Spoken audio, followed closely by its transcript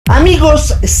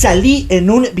Amigos, salí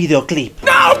en un videoclip.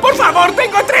 ¡No, por favor!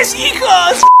 ¡Tengo 3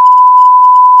 hijos!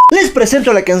 Les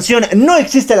presento la canción No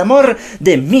existe el amor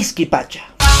de Miski Pacha.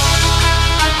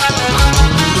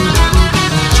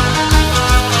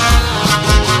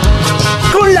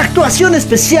 Con la actuación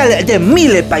especial de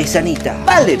Mile Paisanita.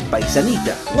 Vale,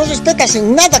 Paisanita. No respetas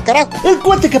en nada, carajo. El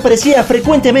cuate que aparecía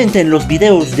frecuentemente en los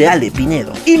videos de Ale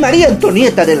Pinedo. Y María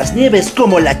Antonieta de las Nieves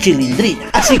como la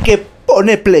Chilindrina. Así que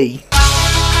pone play.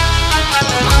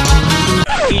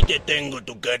 Aquí te tengo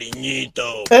tu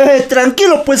cariñito.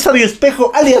 Tranquilo pues, Fabio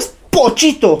Espejo, alias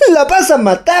Pochito. La vas a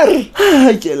matar.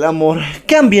 Ay, el amor.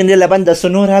 Cambien de la banda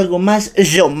sonora a algo más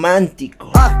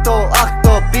romántico. Acto,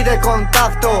 pide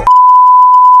contacto.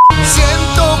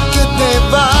 Siento que te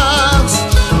vas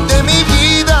de mi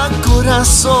vida,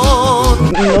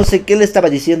 corazón. No sé qué le estaba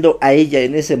diciendo a ella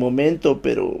en ese momento,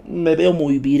 pero me veo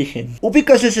muy virgen.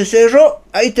 ¿Ubicas ese cerro?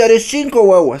 Ahí te haré 5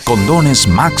 guaguas. Condones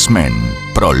Maxmen.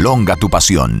 Prolonga tu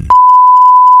pasión.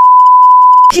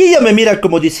 Y ella me mira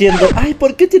como diciendo, ay,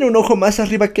 ¿por qué tiene un ojo más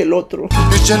arriba que el otro?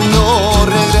 Ya no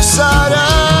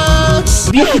regresarás.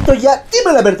 Viejito, ya,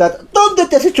 dime la verdad, ¿dónde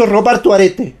te has hecho robar tu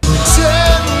arete?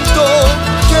 Siento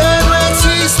que no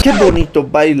existe. Qué bonito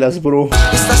bailas, bro.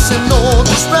 Estás en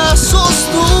otros brazos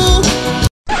tú.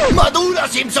 ¡Madura,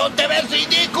 Simpson! ¡Te ves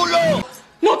ridículo!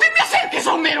 ¡No te me acerques,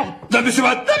 Homero! ¡Dame ese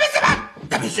bat! ¡Dame ese bat!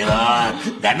 ¡Dame ese bat!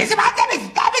 ¡Dame ese bat! ¡Dame ese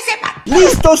bat!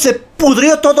 Listo, se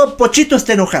pudrió todo, Pochito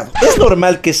está enojado. Es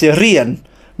normal que se rían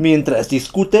mientras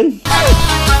discuten.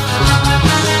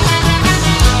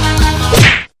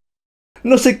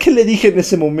 No sé qué le dije en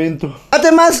ese momento.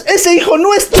 Además, ese hijo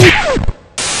no es tuyo.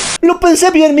 Lo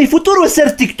pensé bien, mi futuro es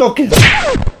ser TikToker.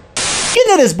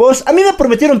 ¿Quién eres vos? A mí me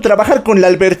prometieron trabajar con la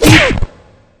Albertina.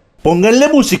 Pónganle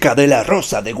música de La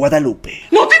Rosa de Guadalupe.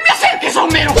 ¡No te me acerques,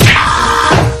 Homero!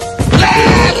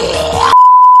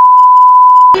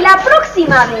 Y la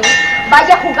próxima vez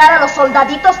vaya a jugar a los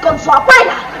soldaditos con su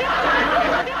abuela.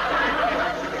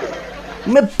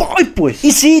 Me voy pues.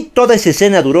 Y sí, toda esa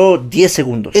escena duró 10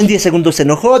 segundos. En 10 segundos se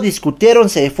enojó, discutieron,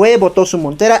 se fue, botó su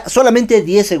montera. Solamente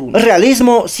 10 segundos.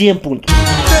 Realismo 100 puntos.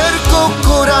 Terco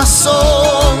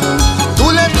corazón,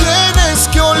 tú le tienes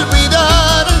que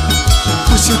olvidar,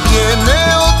 pues si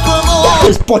tiene otro amor.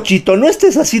 Pues Pochito, no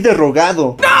estés así de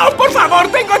rogado. ¡No, por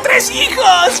favor! ¡Tengo 3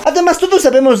 hijos! Además, todos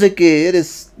sabemos de que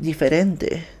eres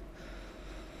diferente.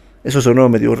 Eso sonó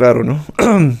medio raro, ¿no?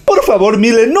 Por favor,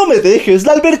 Mile, no me dejes.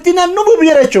 La Albertina no me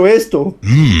hubiera hecho esto.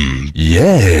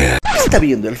 Yeah. ¿Qué está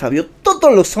viendo el Fabio?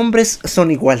 Todos los hombres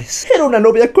son iguales. Era una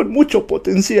novia con mucho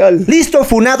potencial. ¿Listo,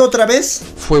 funado otra vez?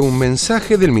 Fue un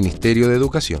mensaje del Ministerio de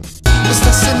Educación.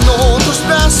 Estás en otros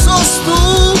brazos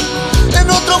tú,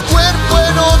 en otro cuerpo,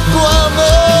 en otro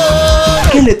amor.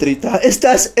 ¿Qué letrita?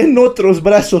 Estás en otros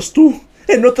brazos tú,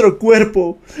 en otro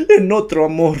cuerpo, en otro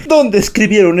amor. ¿Dónde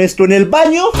escribieron esto? ¿En el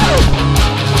baño?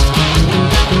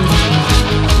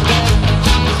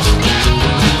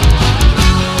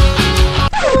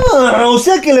 O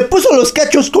sea que le puso los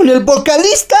cachos con el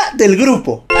vocalista del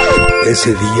grupo.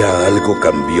 Ese día algo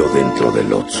cambió dentro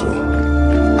del Otso.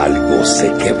 Algo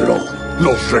se quebró.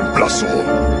 Los reemplazó.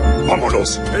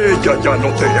 Vámonos, ella ya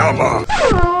no te ama.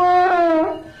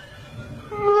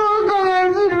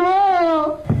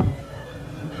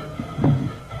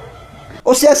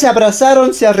 O sea, se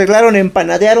abrazaron, se arreglaron,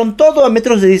 empanadearon, todo a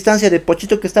metros de distancia de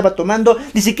Pochito que estaba tomando.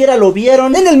 Ni siquiera lo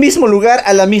vieron en el mismo lugar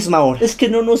a la misma hora. Es que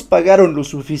no nos pagaron lo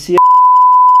suficiente.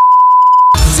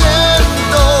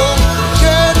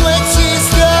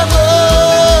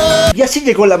 Y así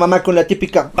llegó la mamá con la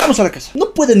típica, vamos a la casa.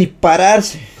 No puede ni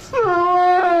pararse.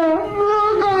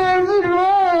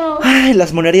 Ay,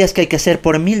 las monerías que hay que hacer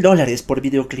por $1000 por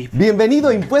videoclip. Bienvenido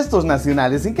a Impuestos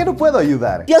Nacionales, ¿en qué no puedo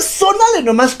ayudar? Ya sonale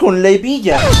nomás con la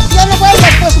hebilla. Ya no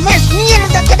vuelvas pues más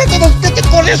mierda, quédate donde te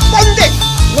corresponde.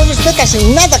 No respetas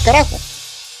en nada, carajo.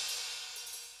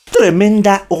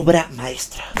 Tremenda obra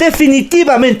maestra.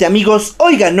 Definitivamente, amigos,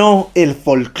 hoy ganó el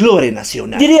folclore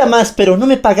nacional. Diría más, pero no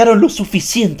me pagaron lo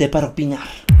suficiente para opinar.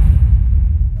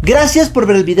 Gracias por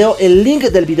ver el video, el link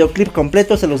del videoclip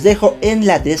completo se los dejo en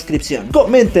la descripción.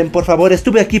 Comenten por favor,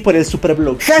 estuve aquí por el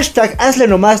Supervlogs. Hashtag hazle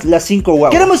nomás las 5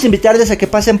 guau. Queremos invitarles a que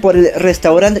pasen por el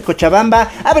restaurante Cochabamba,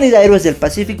 Avenida Héroes del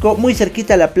Pacífico, muy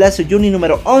cerquita a la Plaza Uyuni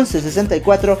número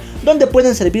 1164, donde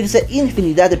pueden servirse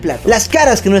infinidad de platos. Las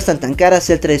caras que no están tan caras,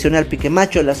 el tradicional pique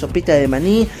macho, la sopita de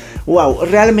maní. Wow,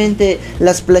 realmente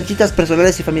las planchitas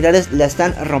personales y familiares la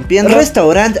están rompiendo.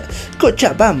 Restaurante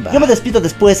Cochabamba. Yo me despido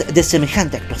después de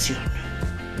semejante actuación.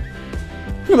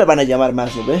 No me van a llamar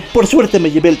más, ¿no ve? Por suerte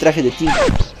me llevé el traje de tinta.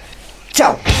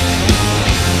 Chao.